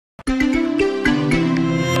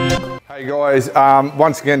Hey guys,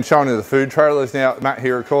 once again showing you the food trailers now. Matt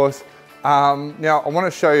here, of course. Now I want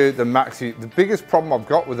to show you the Maxi. The biggest problem I've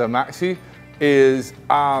got with the Maxi is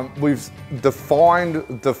we've defined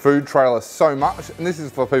the food trailer so much, and this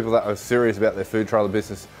is for people that are serious about their food trailer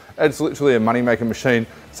business. It's literally a money-making machine.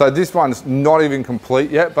 So this one's not even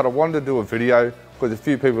complete yet, but I wanted to do a video because a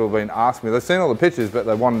few people have been asking me. They've seen all the pictures, but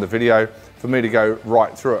they wanted the video for me to go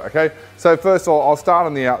right through it, okay? So first of all, I'll start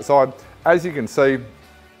on the outside. As you can see,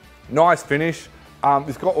 nice finish.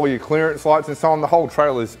 It's got all your clearance lights and so on. The whole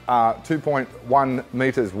trailer is 2.1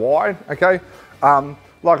 meters wide, okay?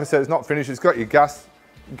 Like I said, it's not finished. It's got your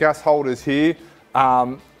gas holders here.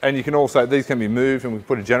 And you can also, these can be moved and we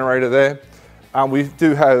put a generator there. We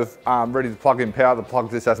do have ready to plug in power. The plug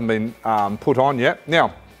just hasn't been put on yet.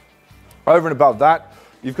 Now, over and above that,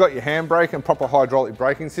 you've got your handbrake and proper hydraulic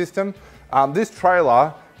braking system. This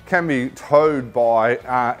trailer can be towed by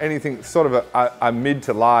anything sort of a mid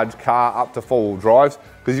to large car up to 4-wheel drives,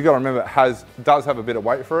 because you've got to remember it does have a bit of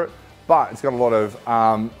weight for it, but it's got a lot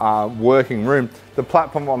of working room. The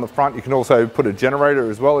platform on the front, you can also put a generator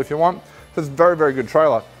as well if you want. So it's a very, very good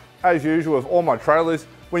trailer. As usual with all my trailers,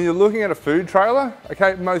 when you're looking at a food trailer,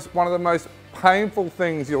 okay, one of the most painful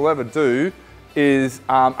things you'll ever do is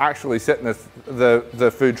actually setting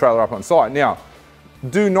the food trailer up on site. Now,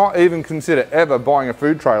 do not even consider ever buying a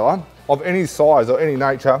food trailer of any size or any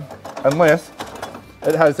nature unless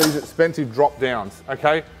it has these expensive drop downs,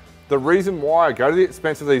 okay? The reason why I go to the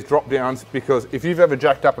expense of these drop downs, because if you've ever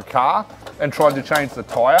jacked up a car and tried to change the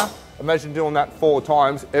tire, imagine doing that 4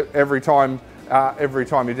 times every time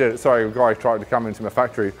you did it. Sorry, a guy tried to come into my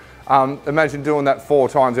factory. Imagine doing that 4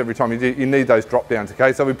 times every time you did it. You need those drop downs,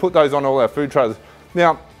 okay? So we put those on all our food trailers.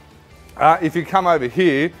 Now, if you come over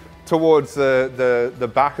here towards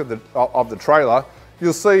the back of the trailer,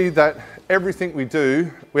 you'll see that everything we do,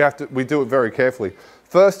 we do it very carefully.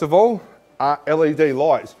 First of all, LED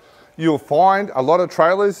lights. You'll find a lot of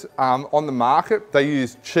trailers on the market, they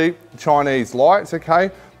use cheap Chinese lights, okay?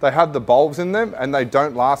 They have the bulbs in them and they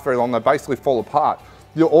don't last very long, they basically fall apart.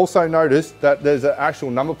 You'll also notice that there's an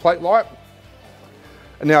actual number plate light.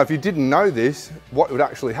 And now, if you didn't know this, what would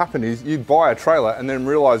actually happen is you'd buy a trailer and then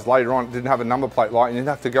realize later on it didn't have a number plate light, and you'd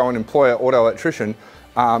have to go and employ an auto electrician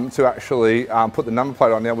to actually put the number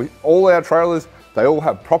plate on. Now, all our trailers, they all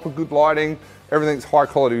have proper good lighting, everything's high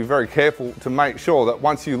quality. We're very careful to make sure that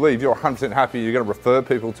once you leave, you're 100% happy, you're gonna refer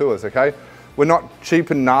people to us, okay? We're not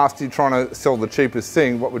cheap and nasty trying to sell the cheapest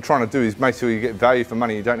thing. What we're trying to do is make sure you get value for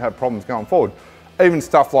money, you don't have problems going forward. Even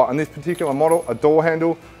stuff like, on this particular model, a door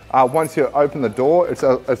handle, once you open the door, it's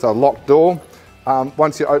a locked door.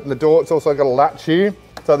 Once you open the door, it's also got a latch here,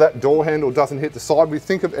 so that door handle doesn't hit the side. We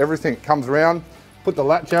think of everything, it comes around, put the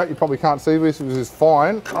latch out, you probably can't see this, which is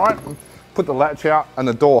fine, all right? Put the latch out and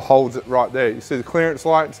the door holds it right there. You see the clearance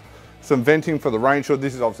lights, some venting for the rain shield.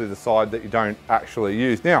 This is obviously the side that you don't actually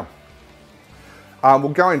use. Now, we'll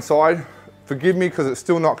go inside. Forgive me because it's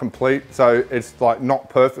still not complete, so it's like not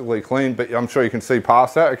perfectly clean, but I'm sure you can see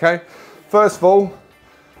past that, okay? First of all,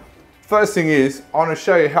 first thing is, I want to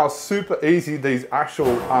show you how super easy these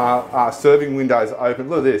actual serving windows are open.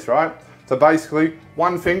 Look at this, right? So basically,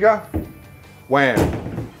 one finger,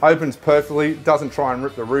 wham, opens perfectly, doesn't try and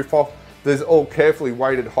rip the roof off. There's all carefully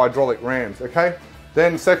weighted hydraulic rams, okay?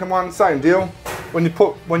 Then second one, same deal. When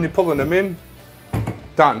you're pulling them in,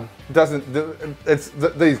 done.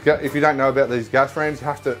 If you don't know about these gas rams, you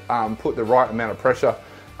have to put the right amount of pressure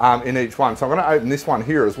in each one. So I'm going to open this one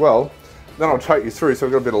here as well. Then I'll take you through, so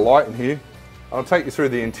we've got a bit of light in here. I'll take you through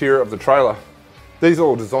the interior of the trailer. These are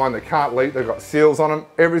all designed, they can't leak, they've got seals on them.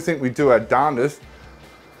 Everything we do our darndest.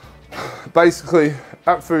 Basically,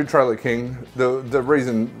 at Food Trailer King, the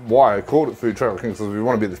reason why I called it Food Trailer King is because we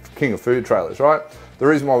want to be the king of food trailers, right? The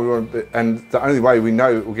reason why we want to be, and the only way we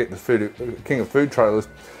know we'll get the king of food trailers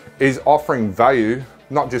is offering value,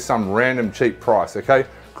 not just some random cheap price, okay?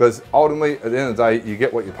 Because ultimately, at the end of the day, you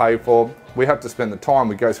get what you pay for. We have to spend the time,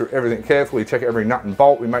 we go through everything carefully, check every nut and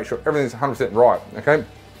bolt, we make sure everything's 100% right, okay?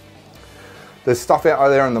 There's stuff out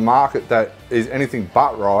there in the market that is anything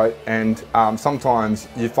but right, and sometimes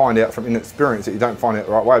you find out from inexperience that you don't find out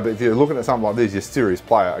the right way, but if you're looking at something like this, you're a serious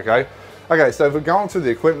player, okay? Okay, so if we're going through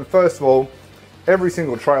the equipment, first of all, every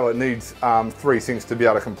single trailer needs 3 sinks to be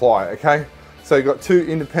able to comply, okay? So you've got 2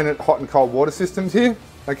 independent hot and cold water systems here,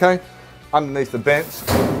 okay? Underneath the bench,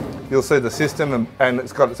 you'll see the system, and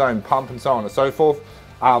it's got its own pump and so on and so forth,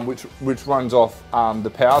 which runs off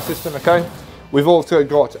the power system, okay? We've also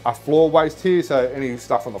got a floor waste here, so any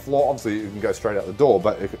stuff on the floor, obviously you can go straight out the door,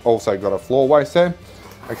 but it's also got a floor waste there,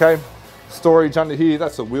 okay? Storage under here,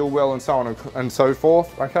 that's a wheel well and so on and so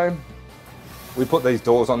forth, okay? We put these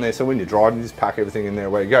doors on there, so when you're driving, you just pack everything in there,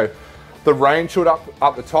 away you go. the rain hood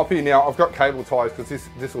up the top here. Now I've got cable ties because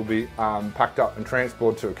this will be packed up and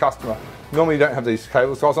transported to a customer. Normally you don't have these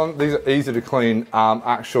cable ties on. These are easy to clean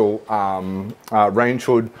actual rain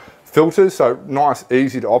hood filters, so nice,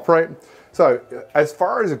 easy to operate. So as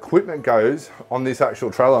far as equipment goes on this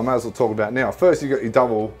actual trailer, I may as well talk about now. First, you've got your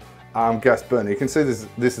double gas burner. You can see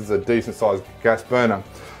this is a decent sized gas burner.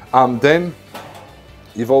 Then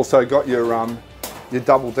you've also got your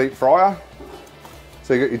double deep fryer.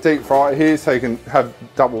 So you got your deep fryer here, so you can have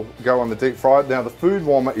double go on the deep fryer. Now the food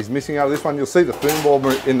warmer is missing out of this one. You'll see the food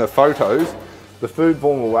warmer in the photos. The food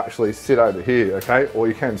warmer will actually sit over here, okay? Or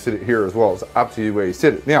you can sit it here as well. It's up to you where you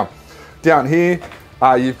sit it. Now, down here,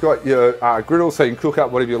 you've got your griddle, so you can cook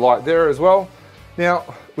up whatever you like there as well. Now,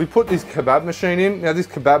 we put this kebab machine in. Now, this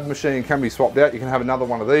kebab machine can be swapped out. You can have another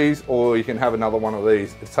one of these, or you can have another one of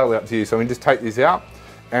these. It's totally up to you. So we can just take this out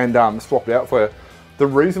and swap it out for you. The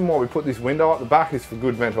reason why we put this window at the back is for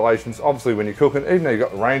good ventilation. So obviously, when you're cooking, even though you've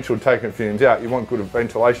got the rain hood taking fumes out, you want good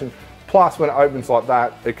ventilation. Plus, when it opens like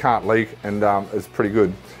that, it can't leak, and it's pretty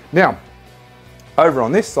good. Now, over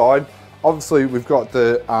on this side, obviously, we've got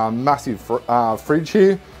the massive fridge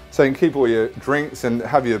here, so you can keep all your drinks and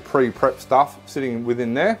have your pre-prep stuff sitting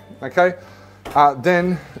within there, okay?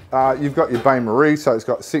 Then you've got your Bain Marie, so it's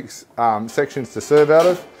got 6 sections to serve out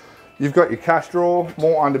of. You've got your cash drawer,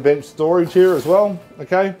 more under bench storage here as well,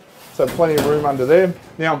 okay? So plenty of room under there.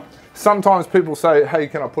 Now, sometimes people say, hey,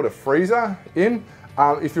 can I put a freezer in?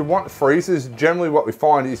 If you want freezers, generally what we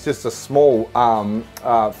find is just a small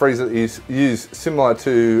freezer that is used similar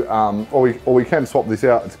to, or we can swap this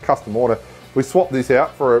out. It's a custom order. We swap this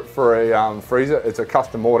out for a freezer. It's a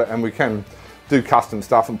custom order, and we can do custom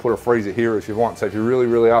stuff and put a freezer here if you want. So if you're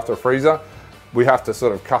really after a freezer, we have to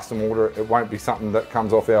sort of custom order it. It won't be something that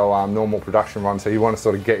comes off our normal production run. So you want to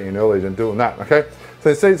sort of get in early than doing that, okay? So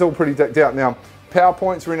you see it's all pretty decked out. Now, power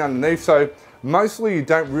points are in underneath. So mostly you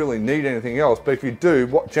don't really need anything else, but if you do,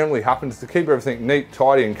 what generally happens is to keep everything neat,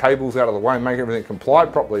 tidy, and cables out of the way and make everything comply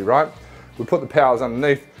properly, right? We put the powers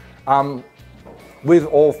underneath. With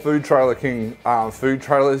all Food Trailer King food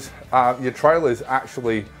trailers, your trailer is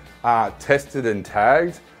actually tested and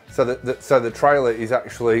tagged, so the trailer is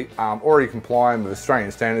actually already complying with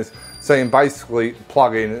Australian standards. So you can basically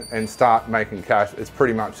plug in and start making cash. It's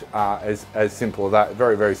pretty much as simple as that.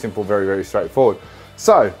 Very simple, very straightforward.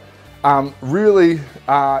 So, really,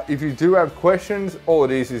 if you do have questions, all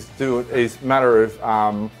it is a matter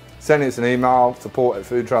of sending us an email,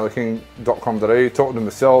 support@foodtrailerking.com.au, talking to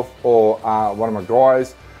myself or one of my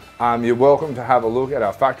guys. You're welcome to have a look at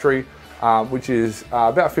our factory, which is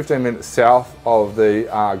about 15 minutes south of the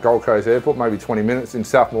Gold Coast Airport, maybe 20 minutes in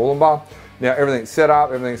South Moolumbar. Now everything's set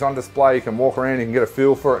up, everything's on display, you can walk around, you can get a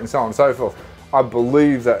feel for it and so on and so forth. I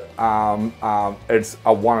believe that it's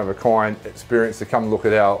a one-of-a-kind experience to come look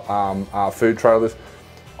at our food trailers.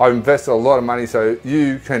 I've invested a lot of money so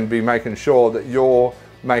you can be making sure that you're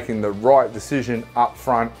making the right decision up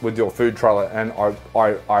front with your food trailer. And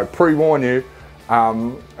I pre-warn you,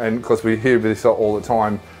 and because we hear this all the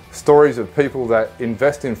time, stories of people that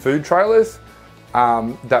invest in food trailers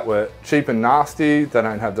that were cheap and nasty, they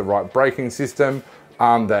don't have the right braking system,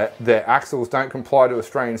 that their axles don't comply to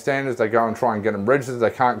Australian standards. They go and try and get them registered.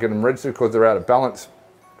 They can't get them registered because they're out of balance.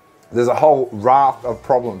 There's a whole raft of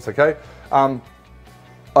problems, okay?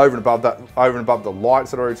 Over and above the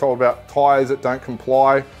lights that I already told about, tires that don't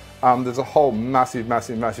comply. There's a whole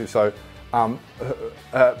massive. So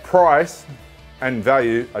price and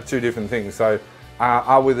value are two different things. So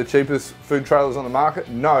are we the cheapest food trailers on the market?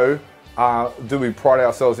 No. Do we pride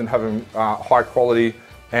ourselves in having high quality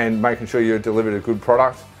and making sure you're delivered a good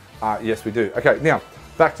product? Yes, we do. Okay, now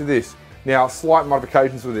back to this. Now, slight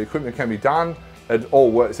modifications with the equipment can be done. It all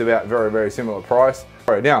works about very similar price.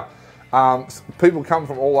 Now, people come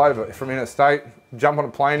from all over, from interstate. Jump on a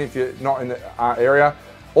plane if you're not in the area,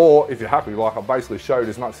 or if you're happy, like I basically showed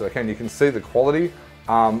as much as I can. You can see the quality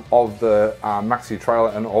of the Maxi trailer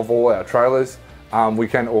and of all our trailers. We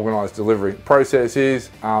can organise delivery. Process is,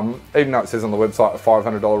 even though it says on the website a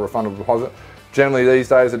 $500 refundable deposit, generally these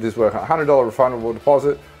days it just work a $100 refundable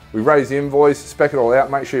deposit. We raise the invoice, spec it all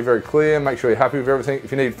out, make sure you're very clear, make sure you're happy with everything.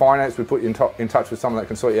 If you need finance, we put you in touch with someone that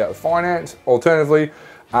can sort you out with finance. Alternatively,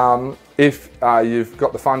 if you've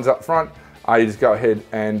got the funds up front, you just go ahead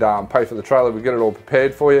and pay for the trailer. We get it all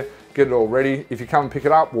prepared for you, get it all ready. If you come and pick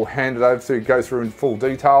it up, we'll hand it over to you, go through in full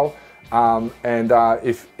detail.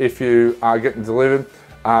 If you are getting delivered,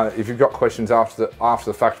 If you've got questions after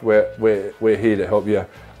the fact, we're here to help you.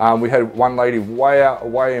 We had one lady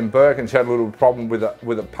way in Burke, and she had a little problem with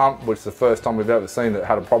a pump, which is the first time we've ever seen that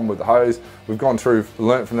had a problem with the hose. We've gone through,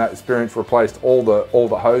 learnt from that experience, replaced all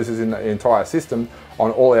the hoses in the entire system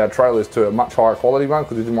on all our trailers to a much higher quality one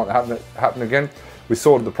because we didn't want that to happen again. We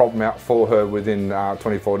sorted the problem out for her within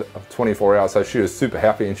 24 hours, so she was super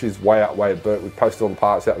happy, and she's way at Burke. We posted all the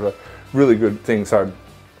parts out of a really good thing. So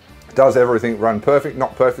does everything run perfect?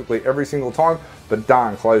 Not perfectly every single time, but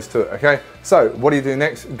darn close to it, okay? So what do you do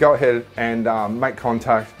next? Go ahead and make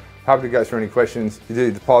contact. Happy to go through any questions. You do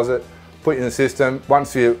your deposit, put it in the system.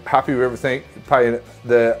 Once you're happy with everything, you pay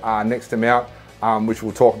the next amount, which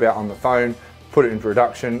we'll talk about on the phone, put it in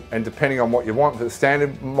production, and depending on what you want for the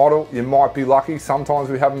standard model, you might be lucky. Sometimes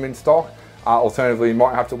we have them in stock. Alternatively, you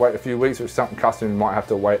might have to wait a few weeks, or something custom, you might have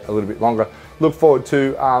to wait a little bit longer. Look forward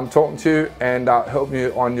to talking to you and helping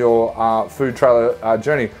you on your food trailer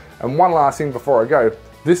journey. And one last thing before I go,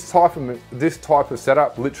 this type of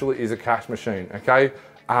setup literally is a cash machine, okay?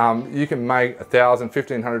 You can make $1,000,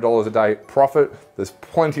 $1,500 a day profit. There's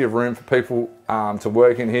plenty of room for people to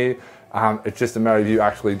work in here. It's just a matter of you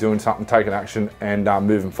actually doing something, taking action, and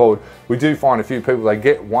moving forward. We do find a few people, they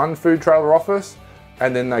get one food trailer office,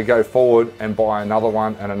 and then they go forward and buy another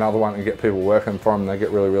one and get people working for them. They get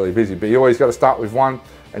really, really busy. But you always got to start with one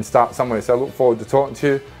and start somewhere. So I look forward to talking to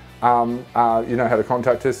you. You know how to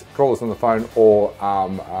contact us. Call us on the phone, or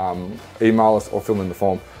email us, or fill in the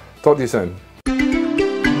form. Talk to you soon.